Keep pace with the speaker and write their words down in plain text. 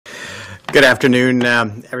Good afternoon,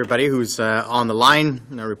 everybody who's on the line,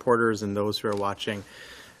 reporters and those who are watching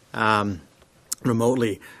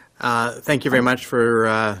remotely. Thank you very much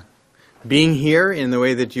for being here in the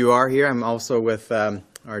way that you are here. I'm also with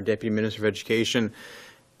our Deputy Minister of Education,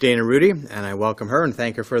 Dana Rudy, and I welcome her and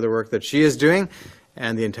thank her for the work that she is doing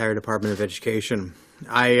and the entire Department of Education.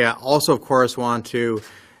 I also, of course, want to,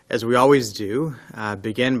 as we always do,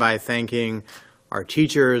 begin by thanking our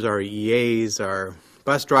teachers, our EAs, our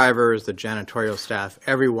bus drivers, the janitorial staff,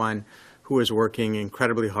 everyone who is working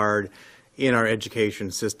incredibly hard in our education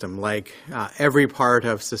system. Like every part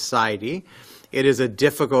of society, it is a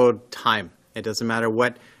difficult time. It doesn't matter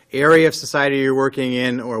what area of society you're working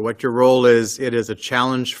in or what your role is, it is a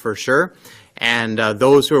challenge for sure. And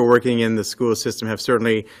those who are working in the school system have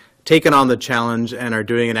certainly taken on the challenge and are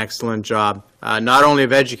doing an excellent job, not only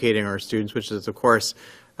of educating our students, which is, of course,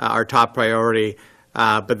 our top priority,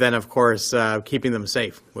 but then, of course, keeping them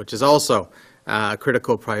safe, which is also a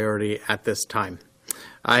critical priority at this time.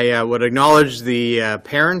 I would acknowledge the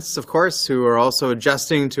parents, of course, who are also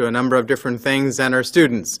adjusting to a number of different things, and our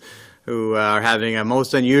students who are having a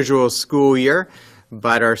most unusual school year,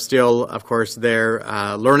 but are still, of course, there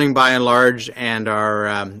learning by and large and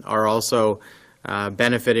are also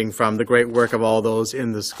benefiting from the great work of all those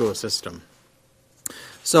in the school system.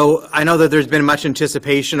 So I know that there's been much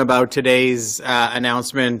anticipation about today's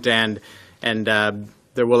announcement, and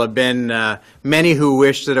there will have been many who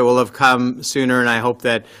wish that it will have come sooner, and I hope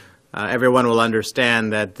that everyone will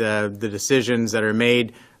understand that the decisions that are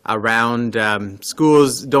made around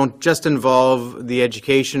schools don't just involve the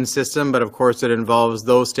education system, but of course it involves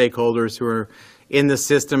those stakeholders who are in the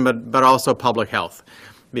system, but also public health,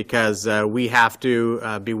 because we have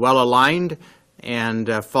to be well aligned and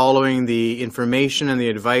following the information and the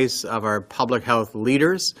advice of our public health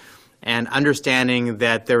leaders, and understanding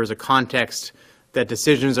that there is a context that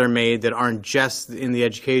decisions are made that aren't just in the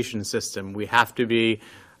education system. We have to be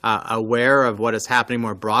aware of what is happening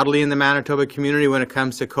more broadly in the Manitoba community when it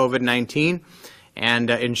comes to COVID-19, and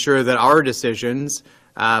ensure that our decisions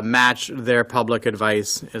match their public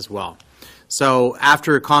advice as well. So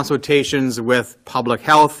after consultations with public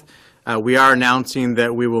health, we are announcing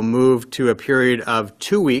that we will move to a period of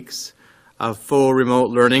 2 weeks of full remote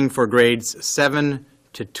learning for grades 7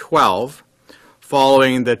 to 12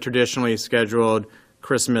 following the traditionally scheduled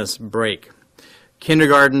Christmas break.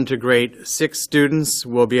 Kindergarten to grade 6 students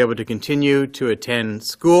will be able to continue to attend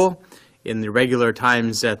school in the regular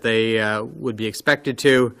times that they would be expected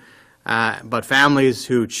to, but families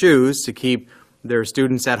who choose to keep their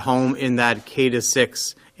students at home in that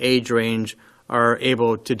K-6 age range are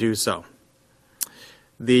able to do so.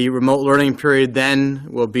 The remote learning period then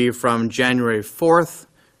will be from January 4th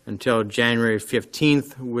until January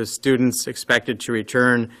 15th, with students expected to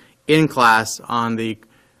return in class on the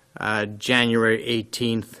January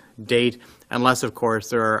 18th date, unless, of course,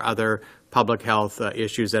 there are other public health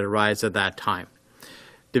issues that arise at that time.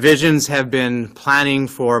 Divisions have been planning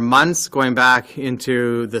for months, going back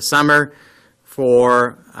into the summer,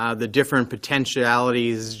 for the different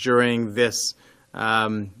potentialities during this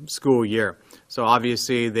school year. So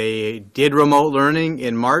obviously they did remote learning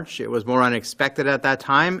in March. It was more unexpected at that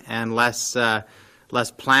time and less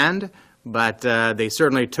planned, but they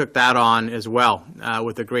certainly took that on as well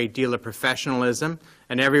with a great deal of professionalism,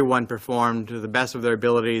 and everyone performed to the best of their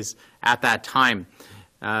abilities at that time.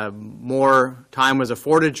 More time was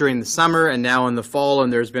afforded during the summer and now in the fall,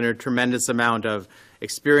 and there's been a tremendous amount of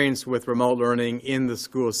experience with remote learning in the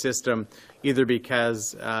school system, either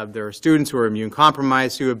because there are students who are immune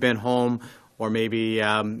compromised who have been home, or maybe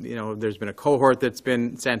there's been a cohort that's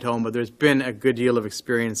been sent home, but there's been a good deal of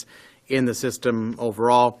experience in the system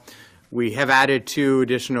overall. We have added 2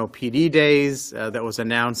 additional PD days that was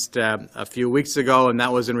announced a few weeks ago, and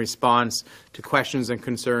that was in response to questions and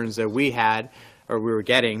concerns that we had, or we were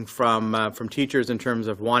getting from teachers in terms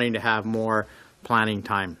of wanting to have more planning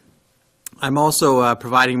time. I'm also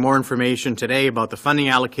providing more information today about the funding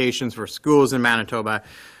allocations for schools in Manitoba.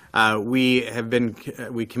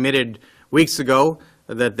 We committed weeks ago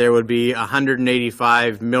that there would be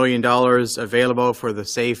 $185 million available for the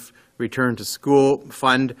Safe Return to School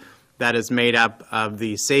Fund. That is made up of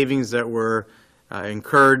the savings that were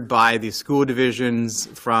incurred by the school divisions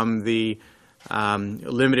from the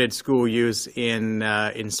limited school use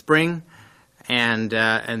in spring, and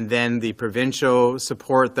then the provincial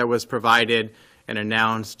support that was provided and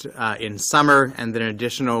announced in summer, and then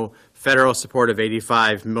additional federal support of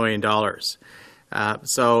 $85 million.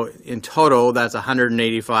 So in total, that's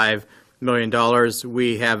 $185 million.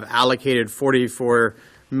 We have allocated $44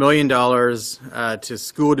 million to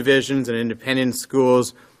school divisions and independent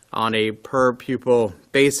schools on a per pupil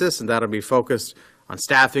basis, and that'll be focused on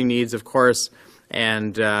staffing needs, of course,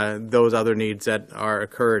 and those other needs that are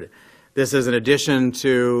occurred. This is in addition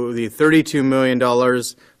to the $32 million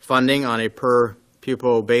funding on a per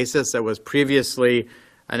pupil basis that was previously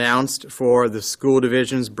announced for the school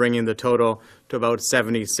divisions, bringing the total to about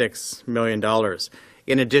 $76 million.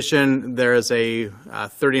 In addition, there is a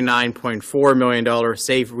 $39.4 million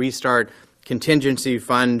Safe Restart contingency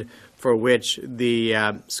fund for which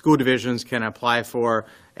the school divisions can apply for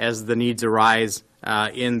as the needs arise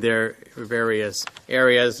in their various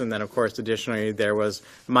areas. And then, of course, additionally, there was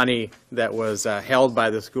money that was held by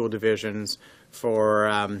the school divisions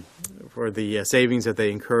for the savings that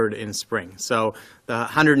they incurred in spring. So the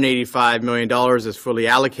 $185 million is fully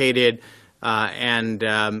allocated and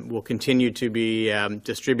will continue to be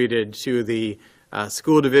distributed to the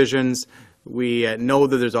school divisions. We know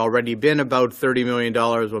that there's already been about $30 million,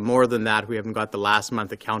 but more than that, we haven't got the last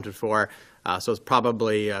month accounted for. So it's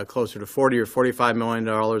probably closer to $40 or $45 million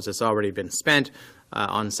that's already been spent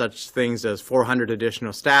on such things as 400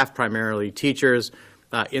 additional staff, primarily teachers,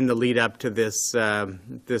 in the lead up to this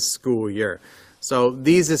school year. So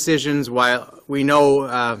these decisions, while we know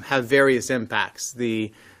have various impacts,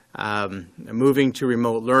 the moving to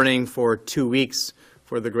remote learning for 2 weeks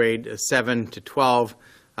for the grade 7 to 12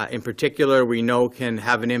 in particular, we know can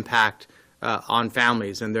have an impact on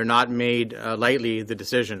families, and they're not made lightly, the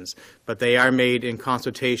decisions, but they are made in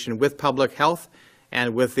consultation with public health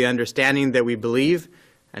and with the understanding that we believe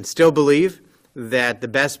and still believe that the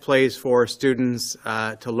best place for students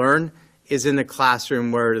to learn is in the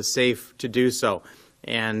classroom where it is safe to do so.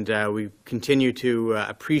 And we continue to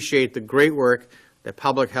appreciate the great work that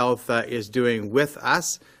public health is doing with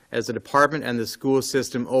us as a department and the school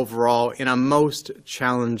system overall in a most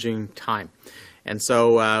challenging time. And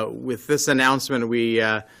so with this announcement, we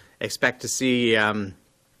expect to see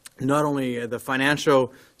not only the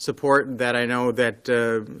financial support that I know that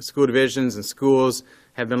school divisions and schools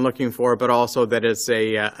have been looking for, but also that it's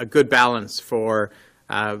a good balance for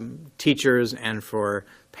teachers and for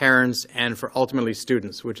parents and for ultimately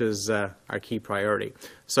students, which is our key priority.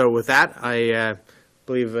 So with that, I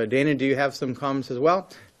believe, Dana, do you have some comments as well?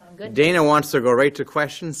 Good. Dana wants to go right to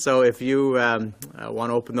questions, so if you want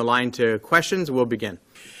to open the line to questions, we'll begin.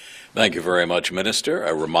 Thank you very much, Minister.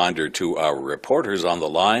 A reminder to our reporters on the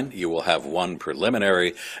line, you will have one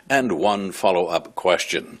preliminary and one follow-up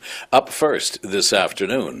question. Up first this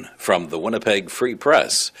afternoon from the Winnipeg Free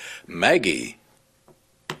Press, Maggie.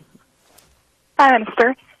 Hi,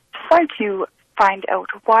 Minister. Just wanted to find out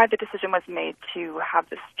why the decision was made to have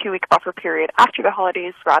this 2-week buffer period after the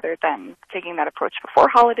holidays rather than taking that approach before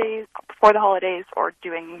the holidays, or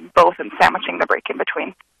doing both and sandwiching the break in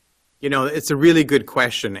between. You know, it's a really good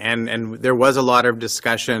question, and there was a lot of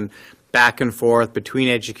discussion back and forth between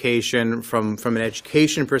education from an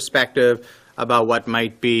education perspective about what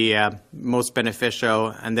might be most beneficial,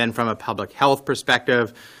 and then from a public health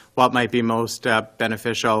perspective, what might be most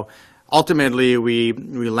beneficial. Ultimately, we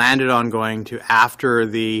landed on going to after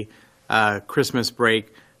the Christmas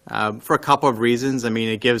break for a couple of reasons. I mean,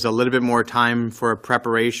 it gives a little bit more time for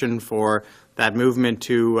preparation for that movement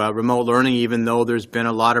to remote learning, even though there's been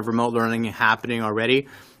a lot of remote learning happening already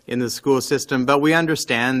in the school system. But we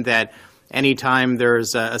understand that anytime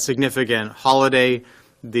there's a significant holiday,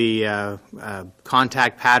 the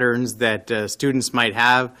contact patterns that students might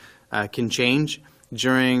have can change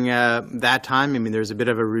during that time. I mean, there's a bit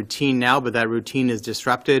of a routine now, but that routine is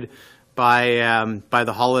disrupted by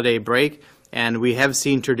the holiday break. And we have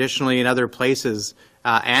seen traditionally in other places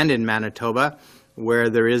and in Manitoba where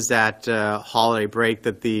there is that holiday break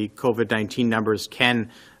that the COVID-19 numbers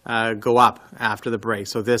can go up after the break.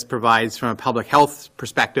 So this provides, from a public health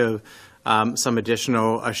perspective, some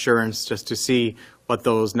additional assurance just to see what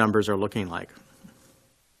those numbers are looking like.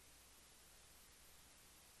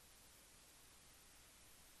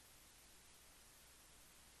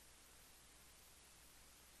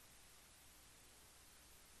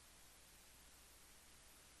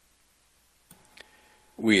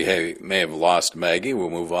 We may have lost Maggie.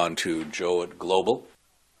 We'll move on to Joe at Global.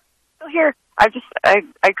 Still here. I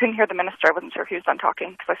couldn't hear the minister. I wasn't sure if he was done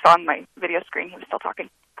talking because I saw on my video screen he was still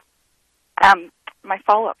talking. My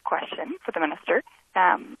follow-up question for the minister.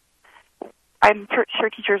 I'm sure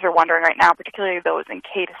teachers are wondering right now, particularly those in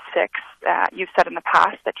K to 6. You've said in the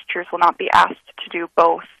past that teachers will not be asked to do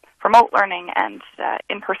both remote learning and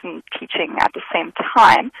in-person teaching at the same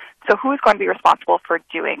time. So who is going to be responsible for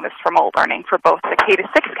doing this remote learning for both the K to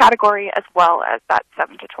 6 category as well as that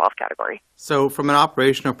 7 to 12 category? So from an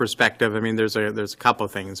operational perspective, I mean, there's a couple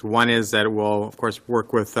of things. One is that we'll, of course,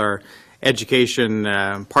 work with our education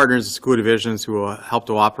partners, school divisions who will help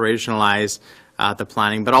to operationalize the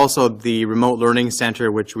planning, but also the Remote Learning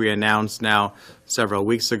Center, which we announced now several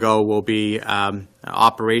weeks ago, will be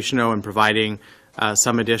operational and providing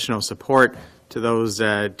some additional support to those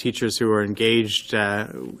teachers who are engaged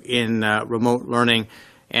in remote learning.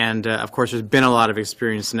 And of course, there's been a lot of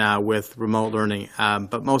experience now with remote learning,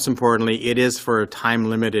 but most importantly, it is for a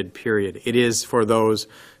time-limited period. It is for those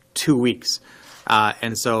 2 weeks.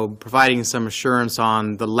 And so providing some assurance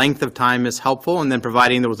on the length of time is helpful, and then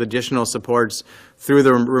providing those additional supports through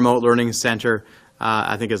the Remote Learning Center,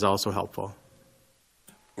 I think, is also helpful.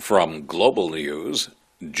 From Global News,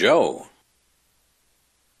 Joe.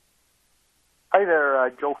 Hi there,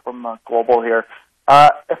 Joe from Global here.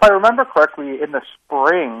 If I remember correctly, in the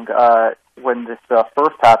spring, when this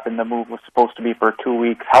first happened, the move was supposed to be for 2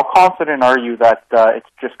 weeks. How confident are you that it's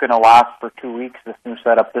just going to last for 2 weeks, this new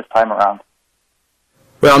setup this time around?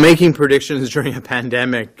 Well, making predictions during a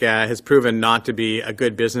pandemic has proven not to be a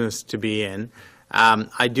good business to be in.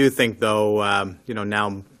 I do think, though,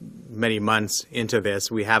 now many months into this,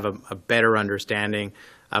 we have a better understanding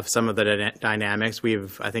of some of the dynamics.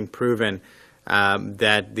 We've, I think, proven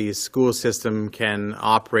that the school system can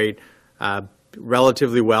operate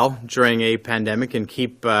relatively well during a pandemic and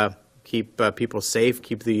keep people safe,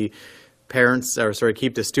 keep the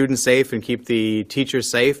keep the students safe and keep the teachers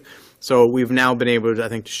safe. So we've now been able to, I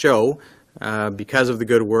think, to show, because of the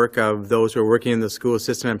good work of those who are working in the school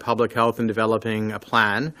system and public health and developing a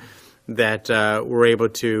plan, that we're able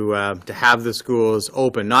to have the schools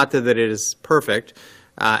open. Not that it is perfect,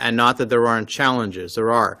 and not that there aren't challenges.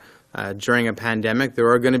 There are. During a pandemic, there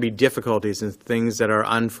are going to be difficulties and things that are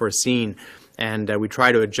unforeseen, and we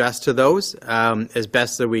try to adjust to those as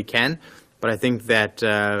best that we can. But I think that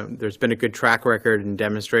there's been a good track record in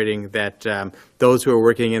demonstrating that those who are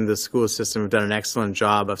working in the school system have done an excellent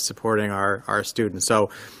job of supporting our students. So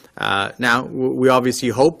now we obviously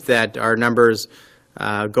hope that our numbers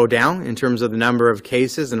go down in terms of the number of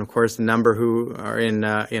cases and, of course, the number who are in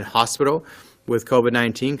hospital with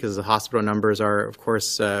COVID-19, because the hospital numbers are, of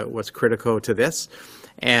course, what's critical to this.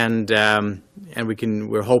 And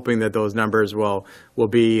we're hoping that those numbers will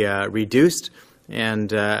be reduced, and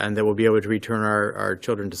that we'll be able to return our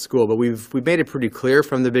children to school. But we've made it pretty clear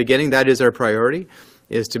from the beginning that is our priority,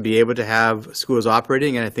 is to be able to have schools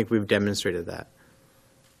operating, and I think we've demonstrated that.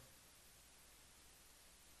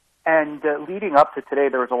 And leading up to today,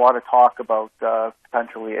 there was a lot of talk about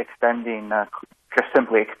potentially just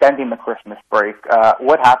simply extending the Christmas break.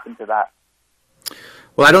 What happened to that?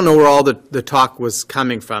 Well, I don't know where all the talk was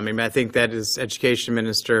coming from. I mean, I think that as Education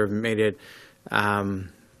Minister made it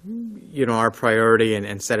our priority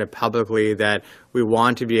and said it publicly that we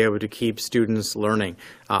want to be able to keep students learning.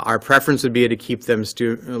 Our preference would be to keep them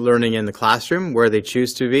learning in the classroom where they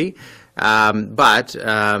choose to be, but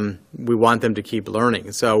we want them to keep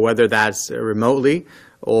learning. So whether that's remotely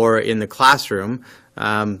or in the classroom,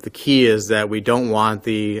 the key is that we don't want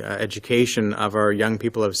the education of our young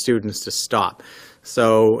people, of students, to stop.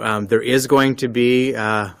 So there is going to be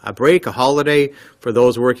a break, a holiday for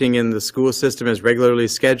those working in the school system as regularly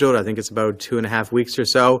scheduled. I think it's about 2.5 weeks or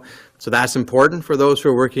so. So that's important for those who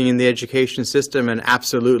are working in the education system, and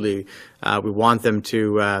absolutely we want them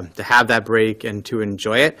to have that break and to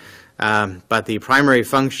enjoy it. But the primary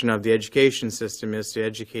function of the education system is to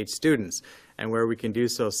educate students. And where we can do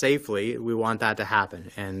so safely, we want that to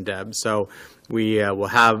happen. And so we will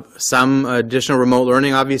have some additional remote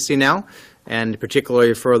learning, obviously, now, and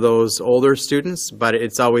particularly for those older students, but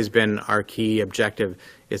it's always been our key objective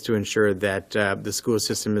is to ensure that the school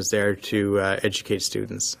system is there to educate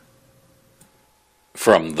students.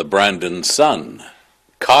 From the Brandon Sun,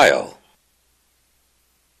 Kyle.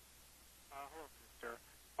 Hello, Minister.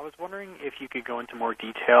 I was wondering if you could go into more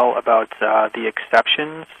detail about the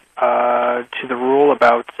exceptions to the rule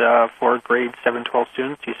about for grade 7-12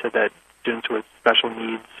 students. You said that students with special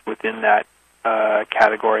needs within that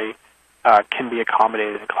category can be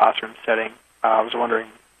accommodated in a classroom setting. I was wondering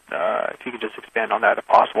if you could just expand on that if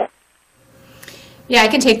possible. Yeah, I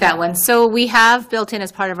can take that one. So we have built in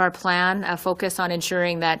as part of our plan a focus on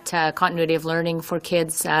ensuring that continuity of learning for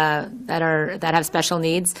kids that have special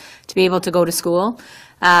needs to be able to go to school.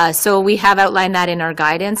 So we have outlined that in our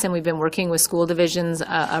guidance, and we've been working with school divisions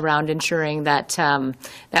around ensuring that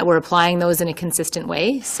that we're applying those in a consistent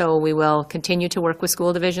way. So we will continue to work with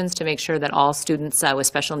school divisions to make sure that all students with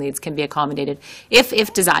special needs can be accommodated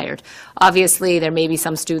if desired. Obviously, there may be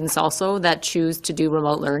some students also that choose to do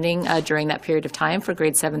remote learning during that period of time for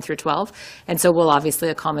grades 7 through 12, and so we'll obviously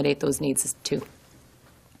accommodate those needs too.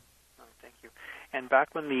 And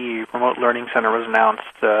back when the Remote Learning Center was announced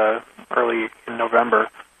early in November,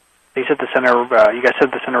 They said the center. You guys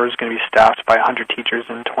said the center was going to be staffed by 100 teachers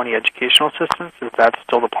and 20 educational assistants. Is that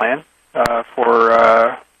still the plan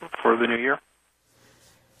for the new year?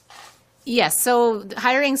 Yes, so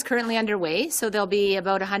hiring is currently underway. So there'll be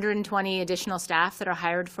about 120 additional staff that are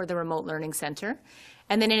hired for the remote learning center.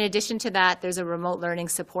 And then in addition to that, there's a remote learning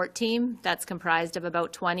support team that's comprised of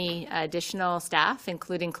about 20 additional staff,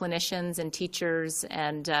 including clinicians and teachers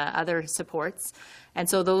and other supports. And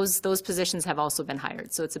so those positions have also been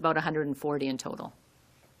hired. So it's about 140 in total.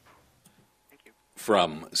 Thank you.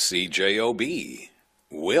 From CJOB,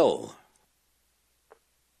 Will.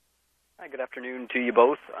 Hi, good afternoon to you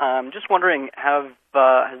both. Just wondering, has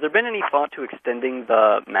there been any thought to extending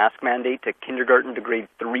the mask mandate to kindergarten to grade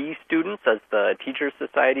 3 students, as the Teachers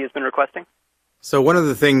Society has been requesting? So one of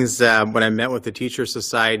the things when I met with the Teacher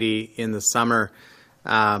Society in the summer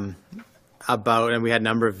about, and we had a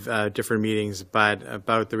number of different meetings, but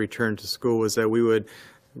about the return to school, was that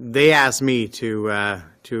they asked me to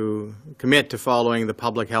commit to following the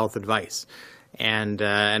public health advice.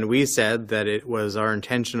 And we said that it was our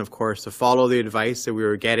intention, of course, to follow the advice that we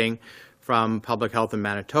were getting from Public Health in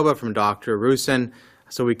Manitoba, from Dr. Goertzen,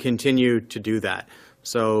 so we continue to do that.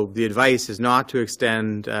 So the advice is not to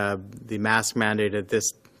extend the mask mandate at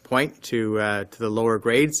this point to the lower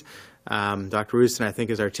grades. Dr. Goertzen, I think,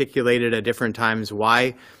 has articulated at different times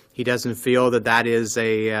why he doesn't feel that is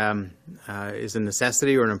a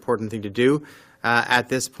necessity or an important thing to do at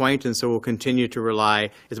this point, and so we'll continue to rely,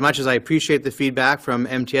 as much as I appreciate the feedback from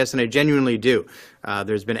MTS, and I genuinely do.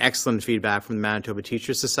 There's been excellent feedback from the Manitoba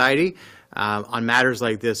Teachers Society. On matters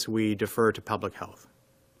like this, we defer to public health.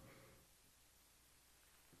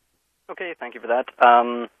 Okay, thank you for that.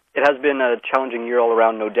 It has been a challenging year all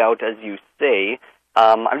around, no doubt, as you say.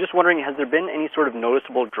 I'm just wondering, has there been any sort of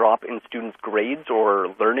noticeable drop in students' grades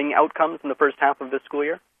or learning outcomes in the first half of this school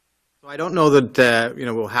year? So I don't know that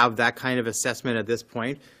we'll have that kind of assessment at this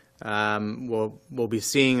point. We'll be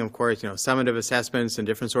seeing, of course, summative assessments and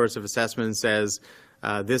different sorts of assessments as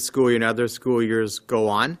this school year and other school years go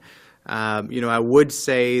on. I would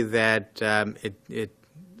say that it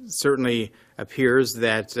certainly appears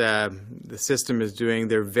that the system is doing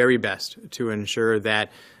their very best to ensure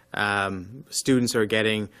that students are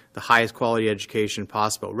getting the highest quality education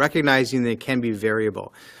possible, recognizing that it can be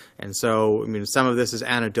variable. And so, some of this is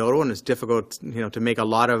anecdotal, and it's difficult, to make a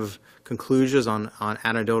lot of conclusions on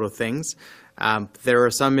anecdotal things. There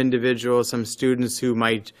are some individuals, some students who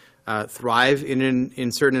might thrive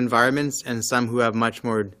in certain environments, and some who have much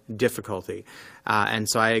more difficulty. And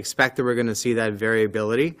so I expect that we're going to see that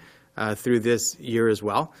variability through this year as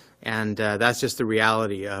well. And that's just the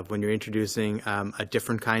reality of when you're introducing a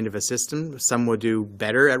different kind of a system. Some will do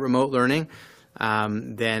better at remote learning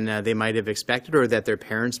than they might have expected, or that their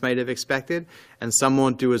parents might have expected, and some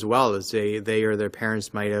won't do as well as they or their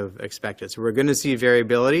parents might have expected. So we're going to see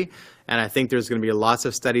variability, and I think there's going to be lots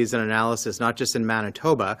of studies and analysis, not just in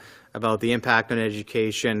Manitoba, about the impact on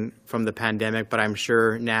education from the pandemic, but I'm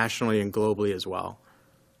sure nationally and globally as well.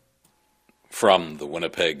 From the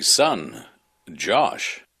Winnipeg Sun,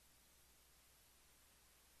 Josh.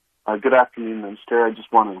 Good afternoon, Minister. I just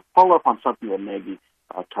want to follow up on something that Maggie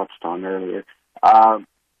touched on earlier.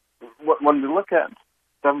 When we look at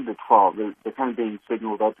 7 to 12, they're kind of being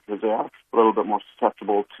signaled out because they are a little bit more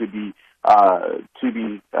susceptible to be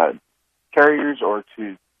carriers or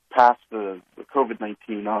to pass the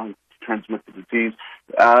COVID-19 on, to transmit the disease.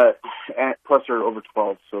 And plus, they're over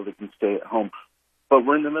 12, so they can stay at home. But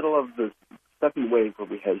we're in the middle of the second wave where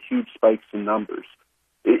we had huge spikes in numbers.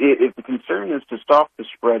 If the concern is to stop the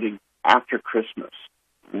spreading after Christmas,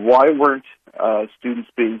 why weren't students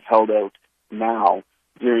being held out now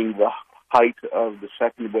during the height of the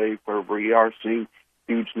second wave where we are seeing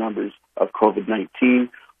huge numbers of COVID-19?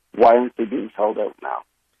 Why aren't they being held out now?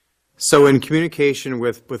 So in communication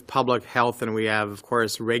with public health, and we have, of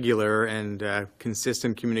course, regular and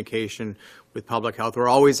consistent communication with public health, we're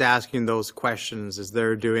always asking those questions as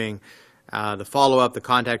they're doing the follow-up, the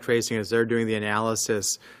contact tracing, as they're doing the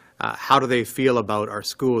analysis. How do they feel about our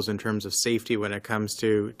schools in terms of safety when it comes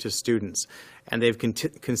to students? And they've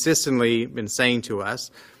consistently been saying to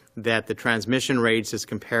us that the transmission rates as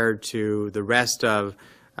compared to the rest of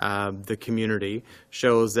the community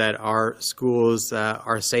shows that our schools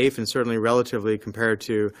are safe, and certainly relatively compared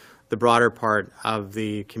to the broader part of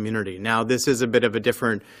the community. Now, this is a bit of a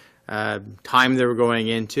different time that we're going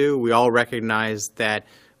into. We all recognize that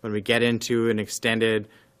when we get into an extended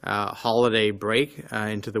holiday break,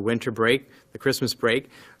 into the winter break, the Christmas break,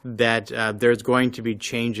 that there's going to be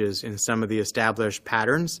changes in some of the established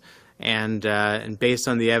patterns. And based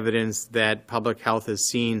on the evidence that public health has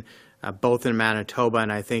seen both in Manitoba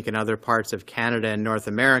and I think in other parts of Canada and North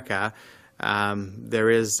America, there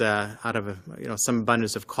is, out of some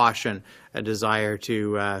abundance of caution, a desire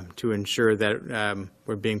to ensure that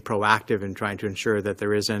we're being proactive in trying to ensure that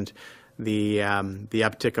there isn't the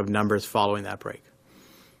uptick of numbers following that break.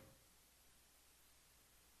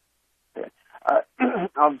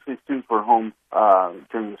 Obviously, students were home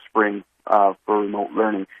during the spring for remote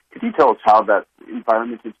learning. Could you tell us how that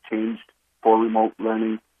environment has changed for remote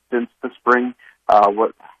learning since the spring?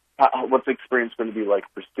 What's the experience going to be like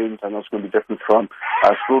for students? I know it's going to be different from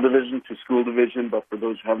school division to school division, but for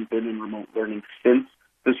those who haven't been in remote learning since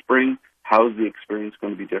the spring, how is the experience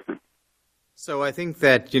going to be different? So I think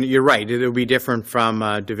that you're right. It'll be different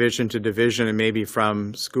from division to division and maybe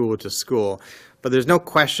from school to school. But there's no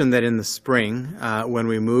question that in the spring, when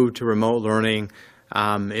we moved to remote learning,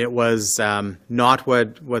 it was not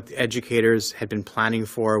what educators had been planning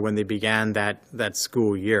for when they began that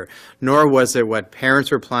school year, nor was it what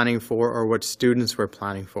parents were planning for or what students were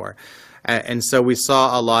planning for. And so we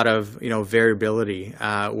saw a lot of variability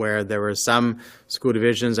where there were some school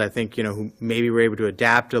divisions, I think, who maybe were able to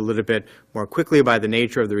adapt a little bit more quickly by the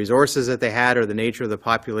nature of the resources that they had or the nature of the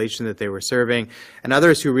population that they were serving, and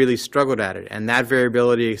others who really struggled at it. And that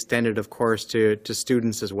variability extended, of course, to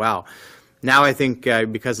students as well. Now I think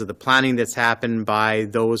because of the planning that's happened by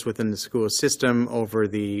those within the school system over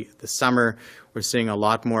the summer, we're seeing a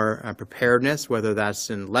lot more preparedness, whether that's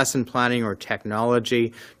in lesson planning or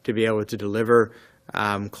technology, to be able to deliver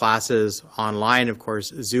classes online. Of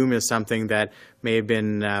course, Zoom is something that may have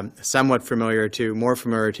been somewhat more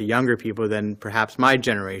familiar to younger people than perhaps my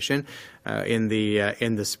generation in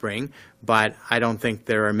the spring. But I don't think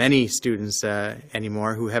there are many students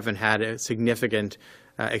anymore who haven't had a significant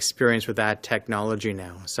experience with that technology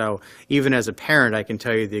now. So even as a parent, I can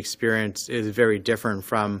tell you the experience is very different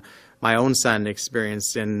from my own son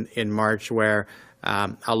experienced in March, where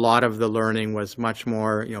a lot of the learning was much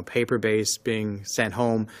more paper-based, being sent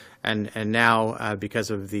home, and now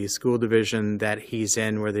because of the school division that he's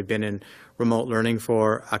in, where they've been in remote learning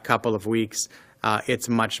for a couple of weeks, it's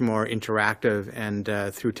much more interactive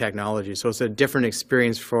and through technology. So it's a different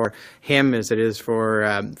experience for him as it is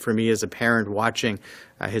for me as a parent watching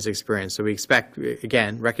his experience. So we expect,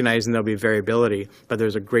 again, recognizing there'll be variability, but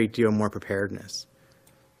there's a great deal more preparedness.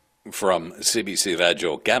 From CBC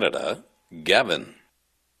Radio Canada, Gavin.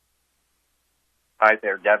 Hi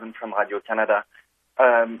there, Gavin from Radio Canada.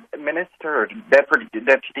 Minister,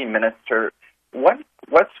 Deputy Minister,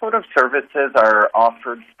 what sort of services are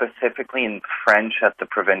offered specifically in French at the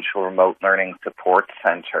Provincial Remote Learning Support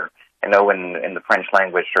Centre? I know in the French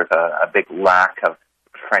language there's a big lack of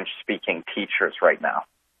French-speaking teachers right now.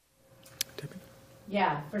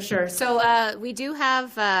 Yeah, for sure. So we do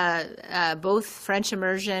have both French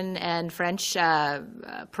immersion and French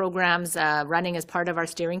programs running as part of our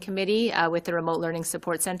steering committee with the Remote Learning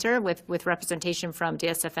Support Center with representation from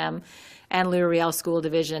DSFM and L'Oreal School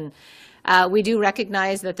Division. We do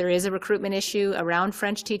recognize that there is a recruitment issue around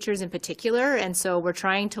French teachers in particular, and so we're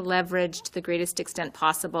trying to leverage to the greatest extent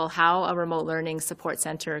possible how a remote learning support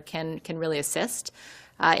center can really assist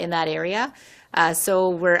in that area. So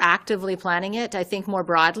we're actively planning it. I think more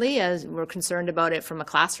broadly, as we're concerned about it from a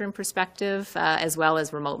classroom perspective, as well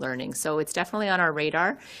as remote learning. So it's definitely on our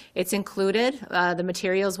radar. It's included. The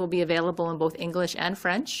materials will be available in both English and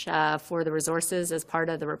French for the resources as part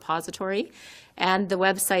of the repository. And the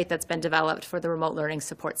website that's been developed for the Remote Learning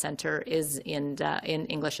Support Center is in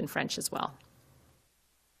English and French as well.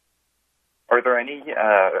 Are there any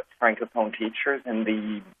Francophone teachers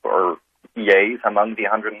or EAs among the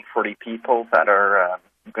 140 people that are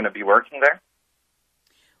going to be working there?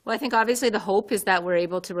 Well, I think obviously the hope is that we're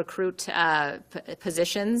able to recruit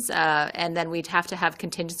positions, and then we'd have to have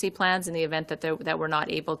contingency plans in the event that we're not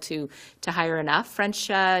able to hire enough French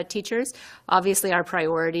teachers. Obviously, our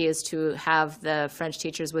priority is to have the French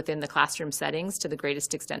teachers within the classroom settings to the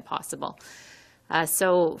greatest extent possible.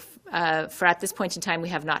 So for at this point in time, we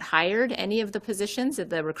have not hired any of the positions.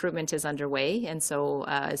 The recruitment is underway, and so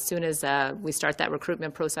as soon as we start that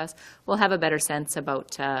recruitment process, we'll have a better sense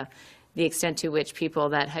about the extent to which people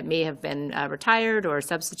that may have been retired or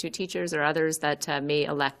substitute teachers or others that may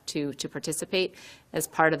elect to participate as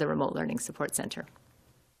part of the Remote Learning Support Center.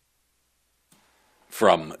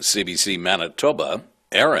 From CBC Manitoba,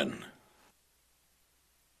 Erin.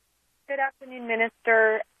 Good afternoon,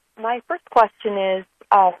 Minister. My first question is,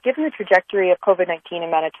 given the trajectory of COVID-19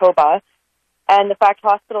 in Manitoba and the fact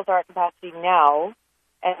hospitals are at capacity now,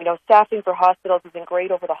 and staffing for hospitals isn't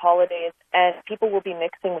great over the holidays, and people will be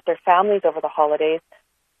mixing with their families over the holidays,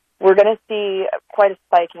 we're going to see quite a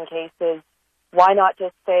spike in cases. Why not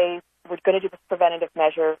just say we're going to do this preventative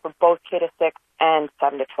measure for both K to 6 and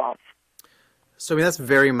 7 to 12? So I mean, that's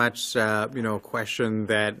very much, a question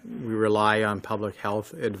that we rely on public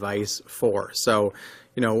health advice for. So,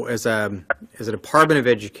 as a Department of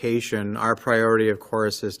Education, our priority, of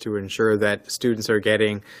course, is to ensure that students are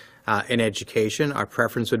getting an education. Our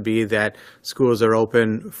preference would be that schools are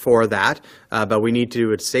open for that, but we need to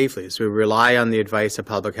do it safely. So we rely on the advice of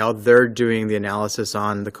public health. They're doing the analysis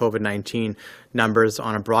on the COVID-19 numbers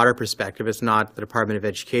on a broader perspective. It's not the Department of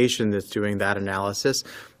Education that's doing that analysis.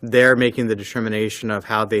 They're making the determination of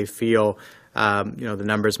how they feel the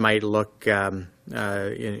numbers might look in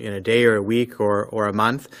a day or a week or a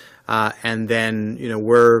month. And then,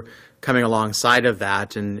 we're coming alongside of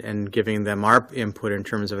that and giving them our input in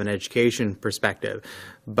terms of an education perspective.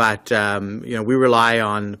 But, we rely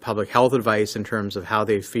on public health advice in terms of how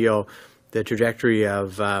they feel the trajectory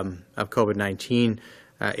of COVID-19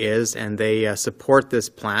 is, and they support this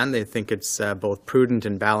plan. They think it's both prudent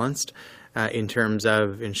and balanced in terms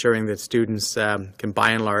of ensuring that students can,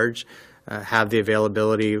 by and large, have the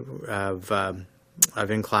availability of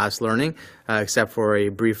in-class learning, except for a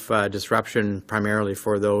brief disruption primarily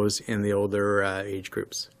for those in the older age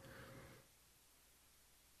groups.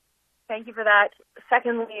 Thank you for that.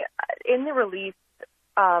 Secondly, in the release,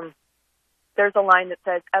 there's a line that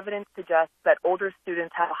says, evidence suggests that older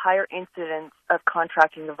students have a higher incidence of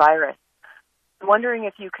contracting the virus. I'm wondering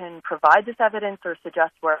if you can provide this evidence or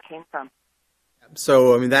suggest where it came from.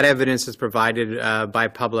 So, that evidence is provided by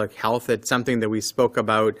public health. It's something that we spoke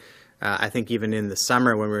about, I think, even in the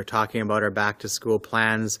summer when we were talking about our back-to-school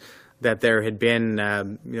plans, that there had been,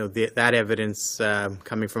 that evidence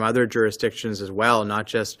coming from other jurisdictions as well, not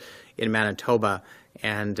just in Manitoba.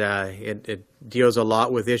 And it deals a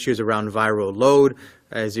lot with issues around viral load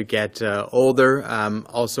as you get older.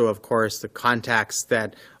 Also, of course, the contacts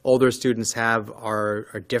that older students have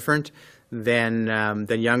are different than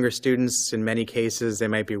younger students. In many cases, they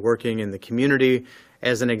might be working in the community,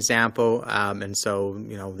 as an example, and so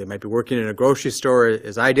they might be working in a grocery store,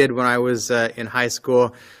 as I did when I was in high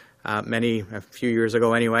school, a few years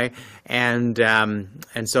ago anyway, and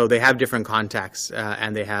so they have different contacts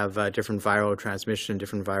and they have different viral transmission,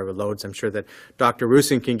 different viral loads. I'm sure that Dr.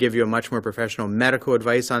 Rusin can give you a much more professional medical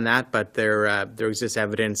advice on that, but there exists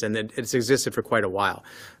evidence, and it's existed for quite a while,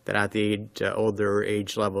 that at the older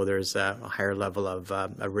age level there's a higher level of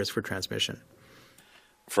a risk for transmission.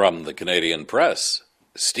 From the Canadian Press,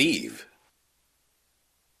 Steve.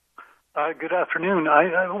 Good afternoon.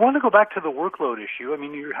 I want to go back to the workload issue. I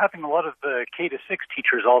mean, you're having a lot of K to 6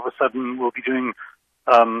 teachers all of a sudden will be doing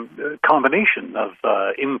a combination of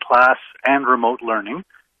in-class and remote learning.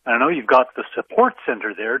 And I know you've got the support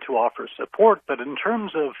center there to offer support, but in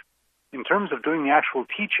terms of doing the actual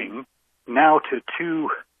teaching now to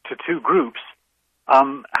two groups,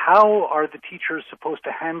 how are the teachers supposed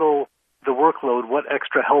to handle the workload? What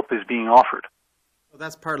extra help is being offered? Well,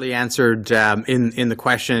 that's partly answered in the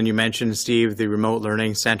question. You mentioned, Steve, the Remote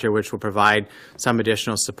Learning Center, which will provide some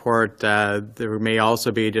additional support. There may also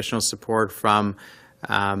be additional support from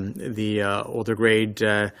the older grade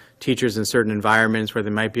teachers in certain environments where they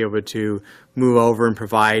might be able to move over and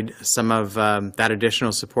provide some of that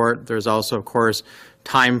additional support. There's also, of course,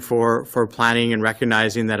 time for planning and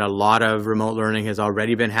recognizing that a lot of remote learning has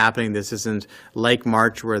already been happening. This isn't like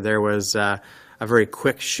March, where there was a very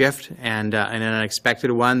quick shift and an unexpected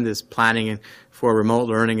one. This planning for remote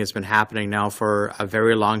learning has been happening now for a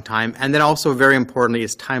very long time. And then also, very importantly,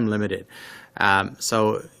 is time limited.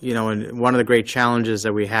 So, and one of the great challenges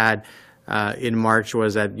that we had in March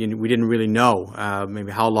was that we didn't really know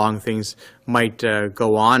maybe how long things might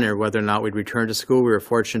go on or whether or not we'd return to school. We were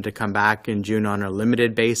fortunate to come back in June on a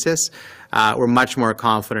limited basis. We're much more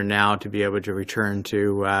confident now to be able to return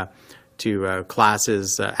to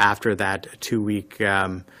classes after that 2-week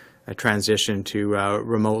transition to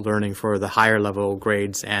remote learning for the higher level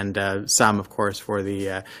grades, and some, of course, for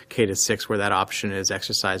the K to 6, where that option is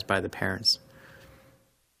exercised by the parents.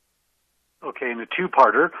 Okay, and a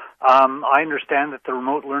two-parter. I understand that the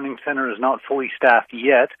Remote Learning Center is not fully staffed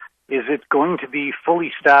yet. Is it going to be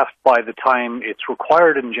fully staffed by the time it's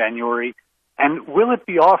required in January? And will it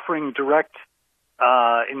be offering direct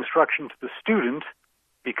instruction to the student?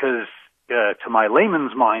 Because to my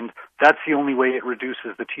layman's mind, that's the only way it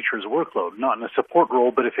reduces the teacher's workload, not in a support role,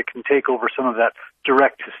 but if it can take over some of that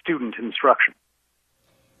direct-to-student instruction.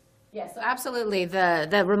 Yes, absolutely.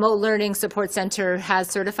 The Remote Learning Support Center has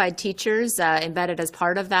certified teachers embedded as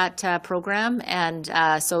part of that program, and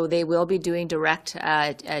so they will be doing direct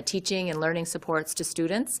teaching and learning supports to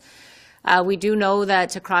students. We do know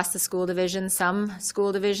that across the school division, some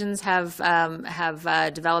school divisions have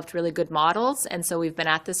developed really good models, and so we've been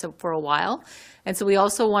at this for a while. And so we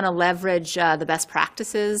also want to leverage the best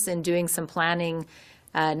practices in doing some planning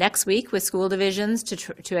next week with school divisions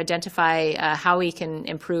to identify how we can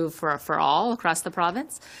improve for all across the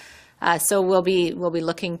province. So we'll be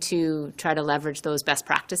looking to try to leverage those best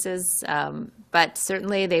practices, but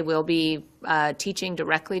certainly they will be teaching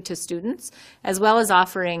directly to students, as well as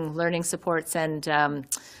offering learning supports and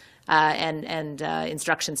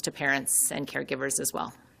instructions to parents and caregivers as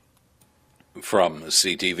well. From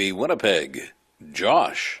CTV Winnipeg,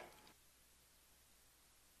 Josh.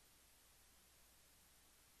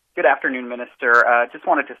 Good afternoon, Minister. Just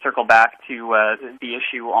wanted to circle back to the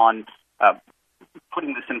issue on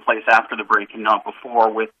putting this in place after the break and not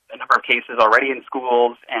before, with a number of cases already in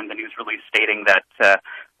schools and the news release stating that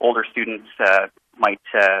older students might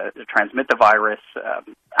transmit the virus.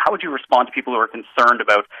 How would you respond to people who are concerned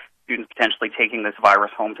about students potentially taking this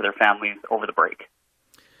virus home to their families over the break?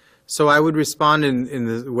 So I would respond in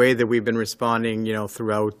the way that we've been responding,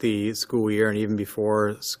 throughout the school year and even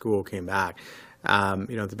before school came back.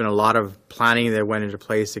 There's been a lot of planning that went into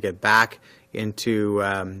place to get back into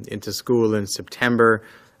school in September.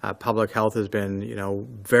 Public health has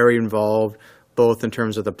been, very involved, both in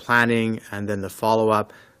terms of the planning and then the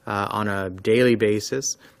follow-up on a daily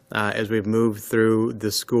basis as we've moved through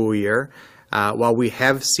the school year. While we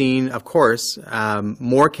have seen, of course,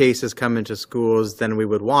 more cases come into schools than we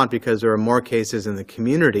would want, because there are more cases in the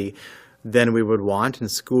community than we would want,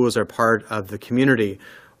 and schools are part of the community.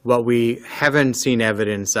 What we haven't seen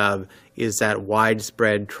evidence of is that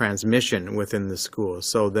widespread transmission within the school.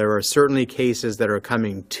 So there are certainly cases that are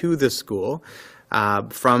coming to the school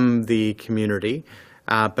from the community,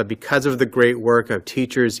 but because of the great work of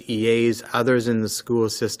teachers, EAs, others in the school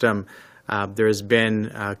system, there has been,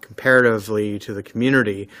 comparatively to the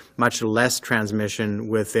community, much less transmission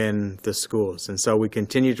within the schools. And so we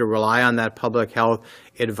continue to rely on that public health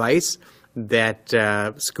advice that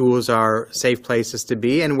schools are safe places to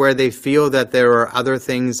be, and where they feel that there are other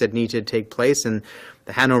things that need to take place. And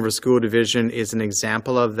the Hanover School Division is an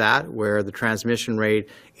example of that, where the transmission rate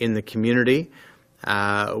in the community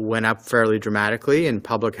went up fairly dramatically, and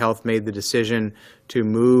public health made the decision to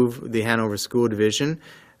move the Hanover School Division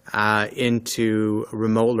into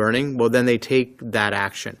remote learning. Well, then they take that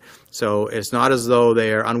action. So it's not as though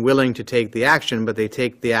they are unwilling to take the action, but they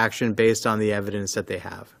take the action based on the evidence that they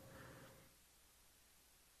have.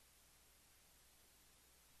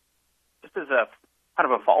 As a kind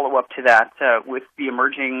of a follow-up to that, with the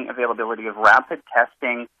emerging availability of rapid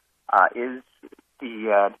testing, is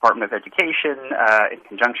the Department of Education, in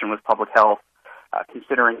conjunction with Public Health,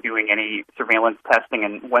 considering doing any surveillance testing,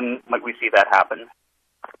 and when might we see that happen?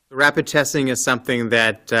 Rapid testing is something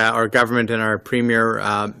that our government and our Premier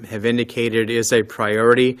have indicated is a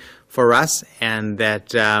priority for us, and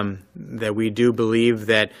that we do believe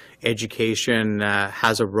that education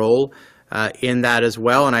has a role in that as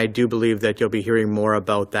well, and I do believe that you'll be hearing more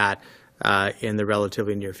about that in the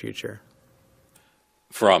relatively near future.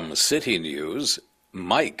 From City News,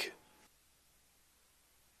 Mike.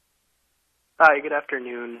 Hi, good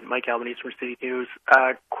afternoon. Mike Albanese from City News.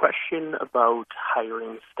 Question about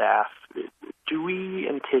hiring staff. Do we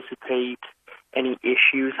anticipate any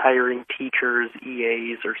issues hiring teachers,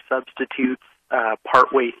 EAs, or substitutes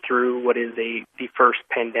partway through what is the first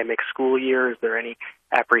pandemic school year? Is there any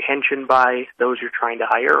apprehension by those you're trying to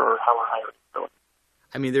hire, or how are hiring going?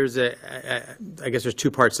 I mean, I guess there's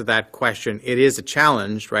two parts of that question. It is a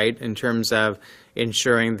challenge, right, in terms of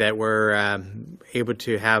ensuring that we're able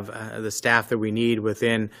to have the staff that we need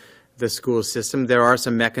within the school system. There are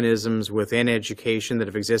some mechanisms within education that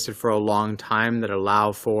have existed for a long time that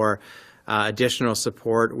allow for additional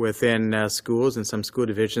support within schools, and some school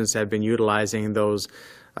divisions have been utilizing those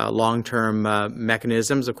long-term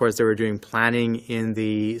mechanisms. Of course, they were doing planning in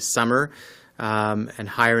the summer and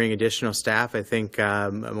hiring additional staff. I think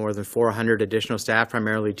more than 400 additional staff,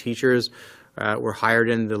 primarily teachers, were hired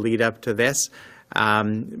in the lead up to this.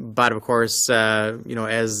 But of course,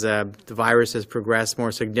 as the virus has progressed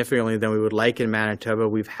more significantly than we would like in Manitoba,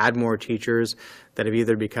 we've had more teachers that have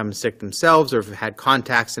either become sick themselves or have had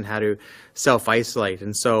contacts and had to self-isolate.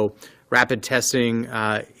 And so rapid testing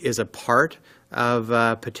is a part of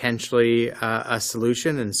potentially a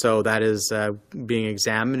solution, and so that is being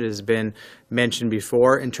examined. It has been mentioned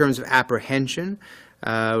before. In terms of apprehension,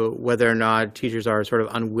 whether or not teachers are sort of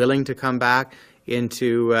unwilling to come back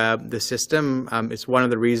into the system, it's one of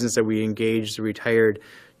the reasons that we engaged the Retired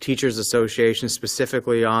Teachers Association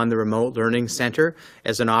specifically on the Remote Learning Center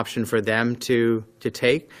as an option for them to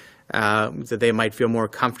take. that they might feel more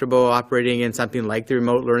comfortable operating in something like the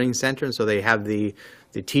remote learning center, and so they have the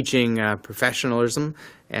teaching professionalism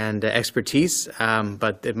and expertise,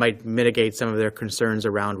 but it might mitigate some of their concerns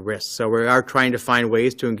around risk. So we are trying to find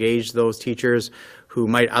ways to engage those teachers who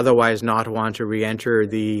might otherwise not want to re-enter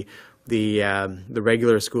the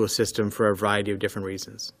regular school system for a variety of different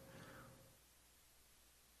reasons.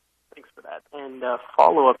 Thanks for that. And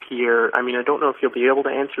follow-up here, I mean, I don't know if you'll be able to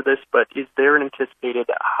answer this, but is there an anticipated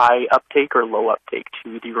high uptake or low uptake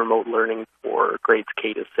to the remote learning for grades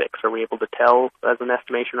K to 6? Are we able to tell as an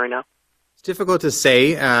estimation right now? It's difficult to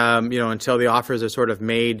say, until the offers are sort of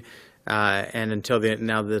made and until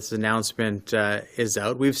now this announcement is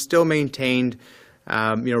out. We've still maintained,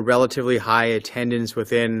 relatively high attendance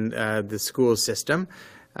within the school system,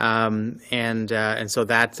 and so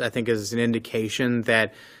that I think is an indication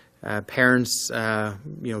that parents,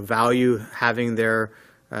 value having their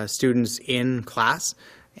students in class,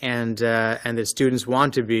 and that students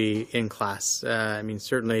want to be in class.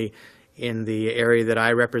 Certainly in the area that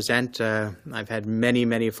I represent, I've had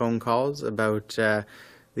many phone calls about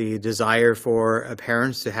the desire for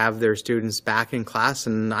parents to have their students back in class,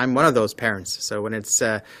 and I'm one of those parents. So when it's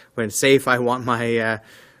safe, I want my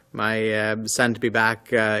son to be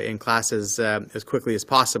back in class as quickly as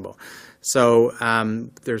possible. So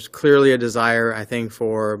there's clearly a desire, I think,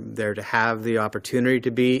 for there to have the opportunity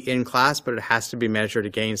to be in class, but it has to be measured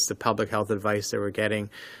against the public health advice that we're getting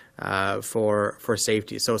for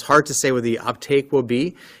safety. So it's hard to say what the uptake will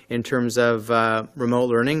be in terms of remote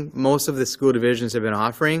learning. Most of the school divisions have been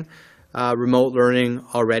offering remote learning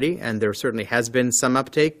already, and there certainly has been some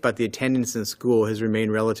uptake, but the attendance in school has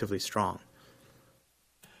remained relatively strong.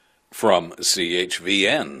 From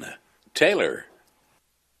CHVN, Taylor.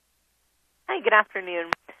 Hi, good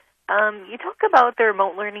afternoon. You talk about the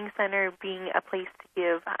Remote Learning Center being a place to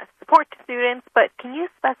give support to students, but can you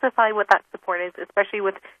specify what that support is, especially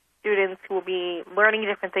with students who will be learning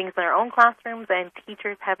different things in their own classrooms and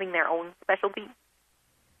teachers having their own specialties?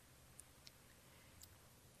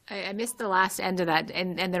 I missed the last end of that,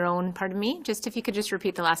 and their own, pardon me? Just if you could just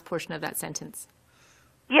repeat the last portion of that sentence.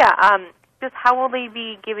 Yeah, just how will they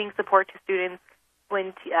be giving support to students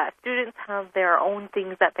when students have their own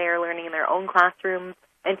things that they are learning in their own classrooms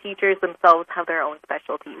and teachers themselves have their own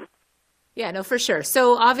specialties? Yeah, no, for sure.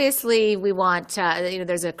 So obviously we want,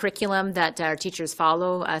 there's a curriculum that our teachers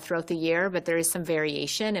follow throughout the year, but there is some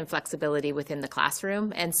variation and flexibility within the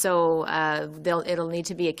classroom. And so it'll need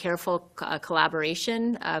to be a careful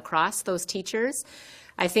collaboration across those teachers.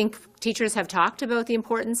 I think teachers have talked about the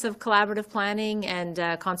importance of collaborative planning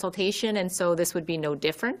and consultation, and so this would be no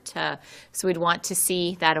different. So we'd want to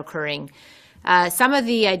see that occurring. Some of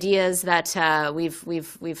the ideas that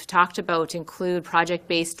we've talked about include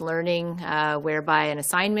project-based learning, whereby an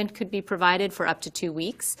assignment could be provided for up to 2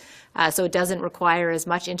 weeks. So it doesn't require as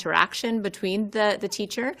much interaction between the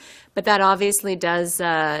teacher, but that obviously does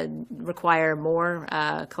require more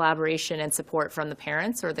collaboration and support from the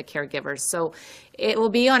parents or the caregivers. So it will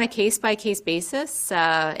be on a case-by-case basis,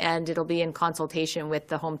 and it'll be in consultation with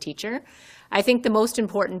the home teacher. I think the most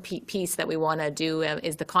important piece that we want to do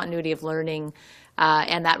is the continuity of learning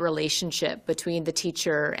and that relationship between the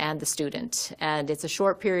teacher and the student. And it's a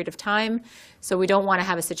short period of time, so we don't want to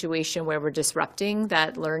have a situation where we're disrupting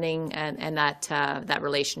that learning and that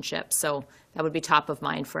relationship. So that would be top of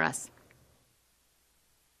mind for us.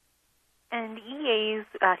 And EAs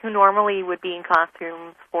who normally would be in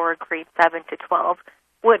classrooms for grades 7 to 12,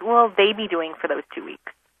 what will they be doing for those 2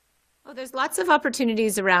 weeks? Well, there's lots of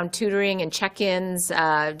opportunities around tutoring and check-ins,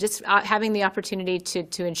 just having the opportunity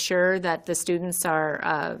to ensure that the students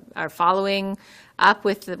are following up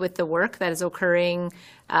with the work that is occurring,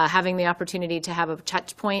 having the opportunity to have a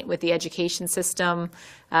touch point with the education system.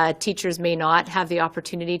 Teachers may not have the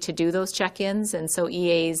opportunity to do those check-ins, and so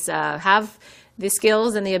EAs have the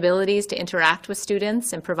skills and the abilities to interact with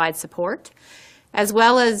students and provide support. As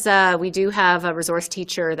well as we do have a resource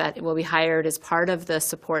teacher that will be hired as part of the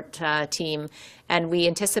support team, and we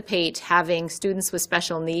anticipate having students with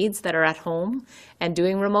special needs that are at home and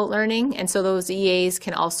doing remote learning, and so those EAs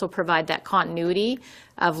can also provide that continuity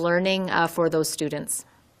of learning for those students.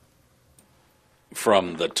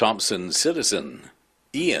 From the Thompson Citizen,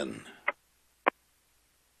 Ian.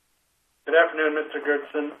 Good afternoon, Mr.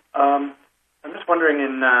 Goertzen. I'm just wondering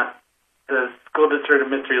in the school district of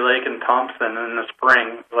Mystery Lake and Thompson in the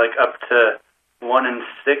spring, like up to 1 in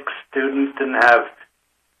 6 students didn't have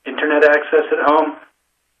internet access at home.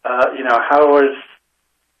 How is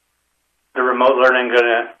the remote learning going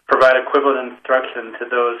to provide equivalent instruction to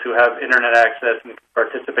those who have internet access and can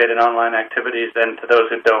participate in online activities and to those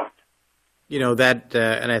who don't? You know, that,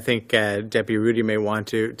 and I think Deputy Rudy may want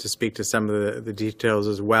to speak to some of the details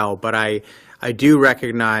as well, but I do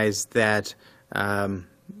recognize that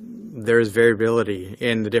there is variability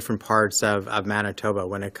in the different parts of Manitoba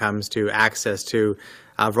when it comes to access to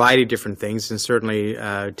a variety of different things, and certainly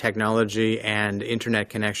technology and internet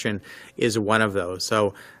connection is one of those.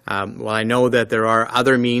 So while I know that there are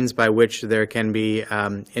other means by which there can be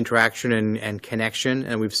interaction and connection,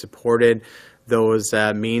 and we've supported those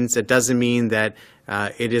means, it doesn't mean that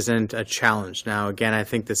it isn't a challenge. Now, again, I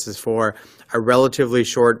think this is for a relatively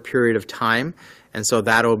short period of time, and so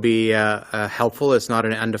that'll be helpful. It's not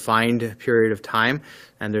an undefined period of time,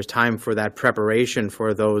 and there's time for that preparation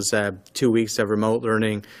for those 2 weeks of remote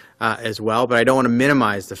learning as well. But I don't want to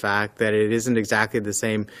minimize the fact that it isn't exactly the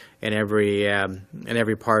same in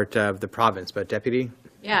every part of the province. But Deputy?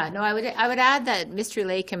 Yeah, no, I would add that Mystery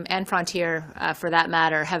Lake and Frontier, for that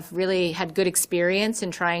matter, have really had good experience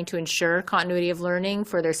in trying to ensure continuity of learning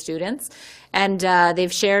for their students. And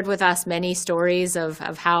they've shared with us many stories of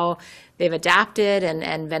how they've adapted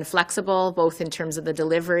and been flexible, both in terms of the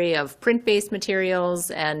delivery of print-based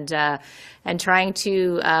materials and trying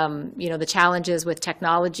to, the challenges with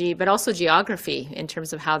technology, but also geography in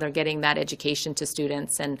terms of how they're getting that education to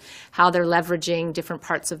students and how they're leveraging different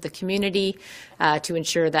parts of the community to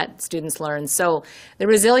ensure that students learn. So the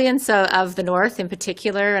resilience of the North in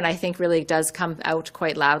particular, and I think really does come out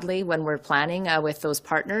quite loudly when we're planning with those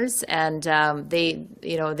partners. And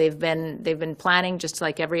they've been planning just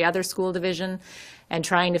like every other school division and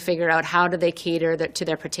trying to figure out how do they cater to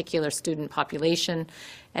their particular student population.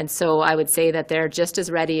 And so I would say that they're just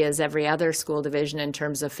as ready as every other school division in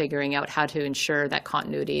terms of figuring out how to ensure that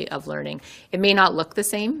continuity of learning. It may not look the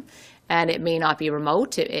same, and it may not be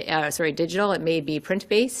remote, digital, it may be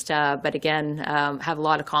print-based, but again, have a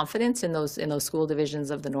lot of confidence in those school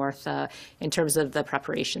divisions of the North in terms of the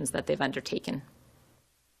preparations that they've undertaken.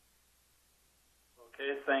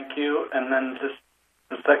 Okay, thank you. And then just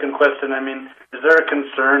the second question, is there a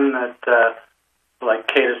concern that like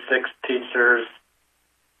K-6 teachers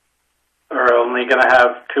are only going to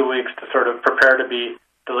have 2 weeks to sort of prepare to be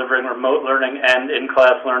delivering remote learning and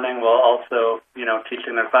in-class learning while also,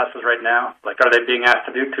 teaching their classes right now? Like, are they being asked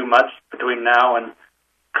to do too much between now and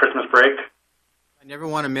Christmas break? I never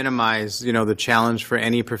want to minimize, the challenge for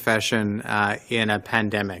any profession in a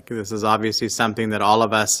pandemic. This is obviously something that all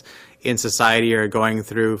of us in society are going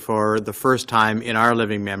through for the first time in our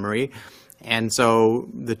living memory. And so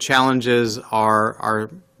the challenges are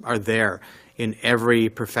there in every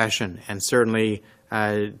profession, and certainly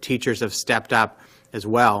teachers have stepped up as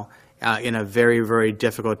well in a very, very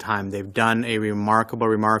difficult time. They've done a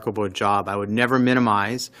remarkable job. I would never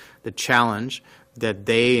minimize the challenge that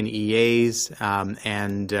they and EAs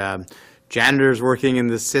and janitors working in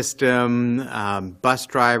the system, bus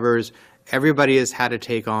drivers, everybody has had to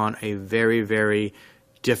take on a very, very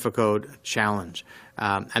difficult challenge.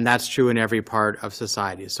 And that's true in every part of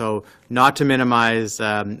society. So not to minimize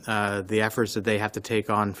the efforts that they have to take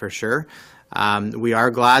on for sure. We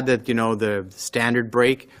are glad that, the standard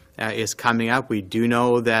break is coming up. We do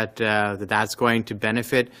know that that's going to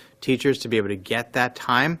benefit teachers to be able to get that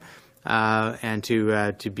time and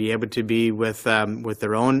to be able to be with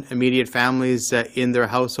their own immediate families in their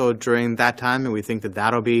household during that time. And we think that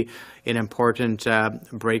that'll be an important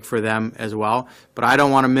break for them as well. But I don't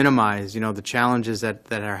want to minimize, the challenges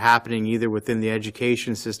that are happening either within the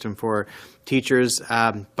education system for teachers,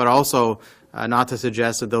 but also not to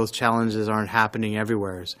suggest that those challenges aren't happening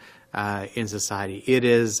everywhere in society. It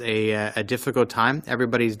is a difficult time.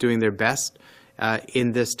 Everybody's doing their best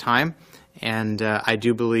in this time. And I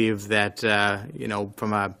do believe that,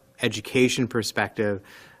 from an education perspective,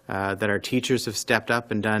 that our teachers have stepped up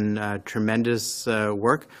and done tremendous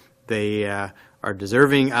work. They are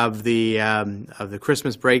deserving of the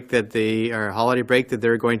Christmas break or holiday break that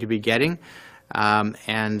they're going to be getting.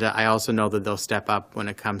 And I also know that they'll step up when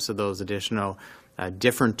it comes to those additional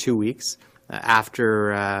different 2 weeks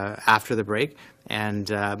after the break, and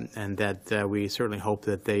that we certainly hope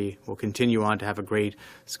that they will continue on to have a great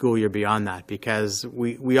school year beyond that, because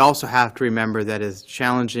we also have to remember that as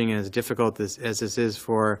challenging and as difficult as this is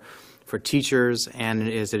for teachers, and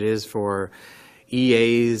as it is for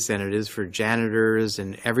EAs, and it is for janitors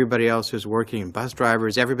and everybody else who's working, bus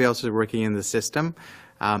drivers, everybody else who's working in the system,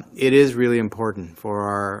 it is really important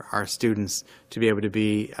for our students to be able to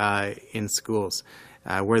be in schools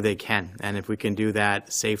where they can, and if we can do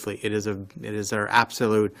that safely, it is our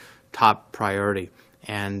absolute top priority.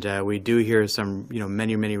 And we do hear some,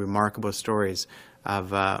 many remarkable stories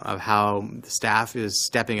of how the staff is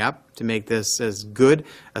stepping up to make this as good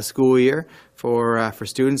a school year for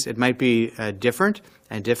students. It might be different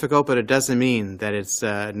and difficult, but it doesn't mean that it's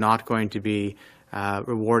not going to be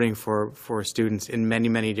rewarding for students in many,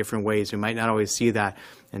 many different ways. We might not always see that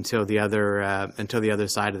until the other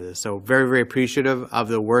side of this. So very, very appreciative of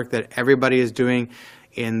the work that everybody is doing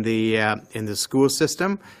in the school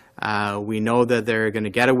system. We know that they're going to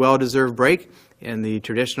get a well-deserved break, and the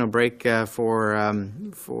traditional break for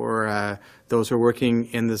those who are working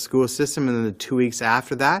in the school system, and then the 2 weeks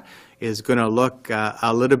after that is going to look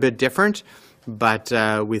a little bit different. But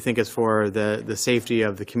we think it's for the safety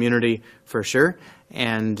of the community for sure,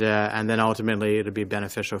 and then ultimately it'll be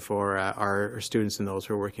beneficial for our students and those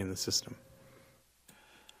who are working in the system.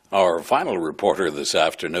 Our final reporter this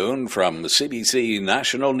afternoon from CBC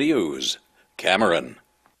National News, Cameron.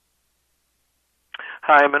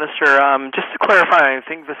 Hi, Minister. Just to clarify, I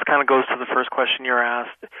think this kind of goes to the first question you were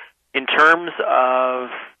asked. In terms of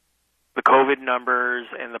the COVID numbers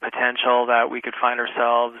and the potential that we could find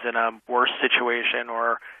ourselves in a worse situation,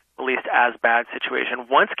 or at least as bad situation,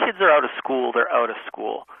 once kids are out of school, they're out of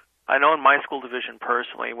school. I know in my school division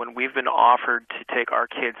personally, when we've been offered to take our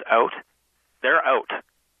kids out, they're out.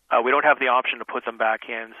 We don't have the option to put them back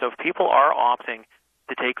in. So if people are opting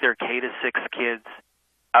to take their K-6 kids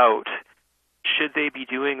out, should they be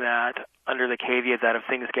doing that under the caveat that if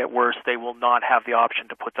things get worse, they will not have the option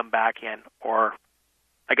to put them back in? Or,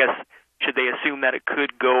 I guess, should they assume that it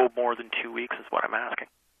could go more than 2 weeks is what I'm asking.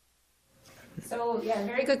 So, yeah,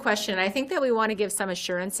 very good question. I think that we want to give some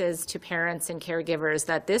assurances to parents and caregivers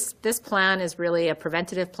that this plan is really a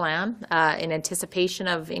preventative plan in anticipation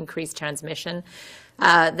of increased transmission,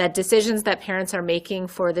 that decisions that parents are making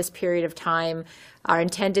for this period of time are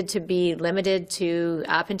intended to be limited to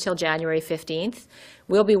up until January 15th.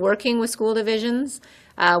 We'll be working with school divisions.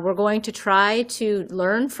 We're going to try to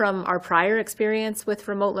learn from our prior experience with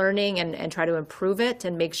remote learning and try to improve it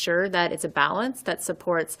and make sure that it's a balance that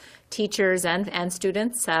supports teachers and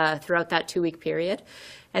students throughout that 2-week period.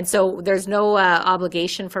 And so there's no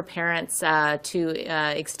obligation for parents to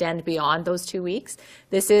extend beyond those 2 weeks.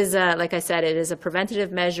 This is, like I said, it is a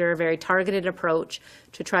preventative measure, very targeted approach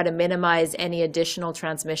to try to minimize any additional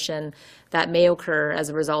transmission that may occur as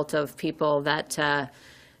a result of people that are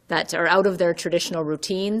out of their traditional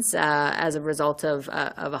routines as a result of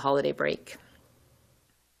a holiday break.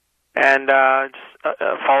 And just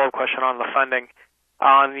a follow-up question on the funding.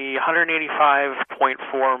 On the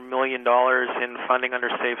 $185.4 million in funding under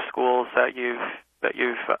Safe Schools that you've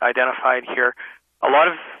identified here, a lot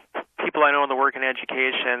of people I know in the work in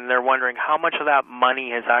education, they're wondering how much of that money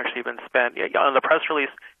has actually been spent. On the press release,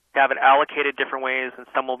 you have it allocated different ways, and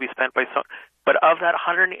some will be spent by some. But of that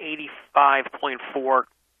 185.4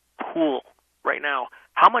 pool right now,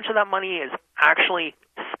 how much of that money is actually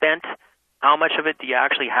spent? How much of it do you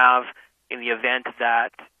actually have in the event that,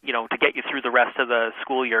 to get you through the rest of the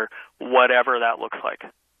school year, whatever that looks like?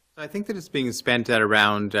 I think that it's being spent at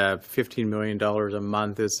around $15 million a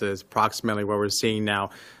month. This is approximately what we're seeing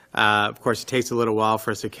now. Of course, it takes a little while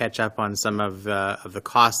for us to catch up on some of the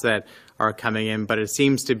costs that are coming in, but it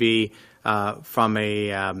seems to be from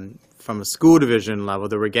a school division level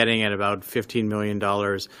that we're getting at about $15 million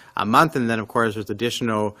a month. And then, of course, there's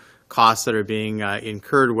additional costs that are being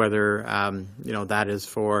incurred, whether, that is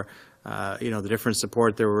for, the different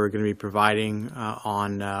support that we're going to be providing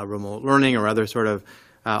on remote learning or other sort of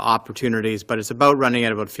opportunities. But it's about running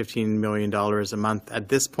at about $15 million a month at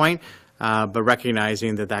this point, but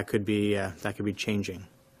recognizing that could be changing.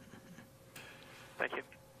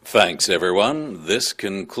 Thanks, everyone. This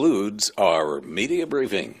concludes our media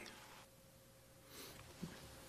briefing.